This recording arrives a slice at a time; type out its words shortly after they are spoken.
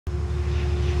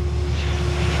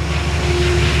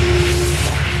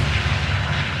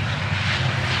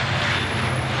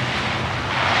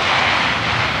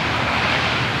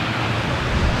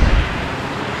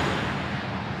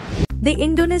The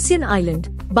Indonesian island,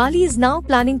 Bali is now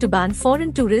planning to ban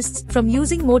foreign tourists from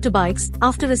using motorbikes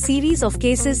after a series of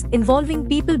cases involving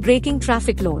people breaking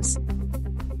traffic laws.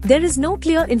 There is no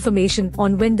clear information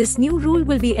on when this new rule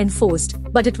will be enforced,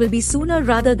 but it will be sooner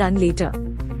rather than later.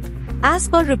 As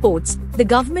per reports, the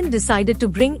government decided to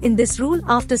bring in this rule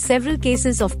after several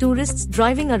cases of tourists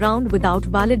driving around without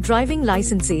valid driving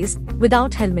licenses,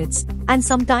 without helmets, and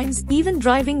sometimes even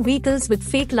driving vehicles with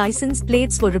fake license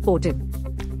plates were reported.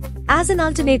 As an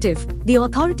alternative, the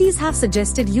authorities have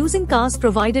suggested using cars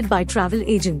provided by travel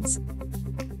agents.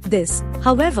 This,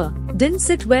 however, didn't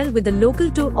sit well with the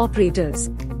local tour operators.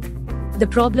 The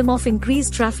problem of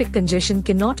increased traffic congestion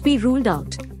cannot be ruled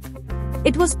out.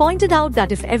 It was pointed out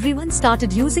that if everyone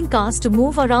started using cars to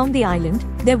move around the island,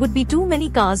 there would be too many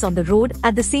cars on the road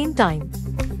at the same time.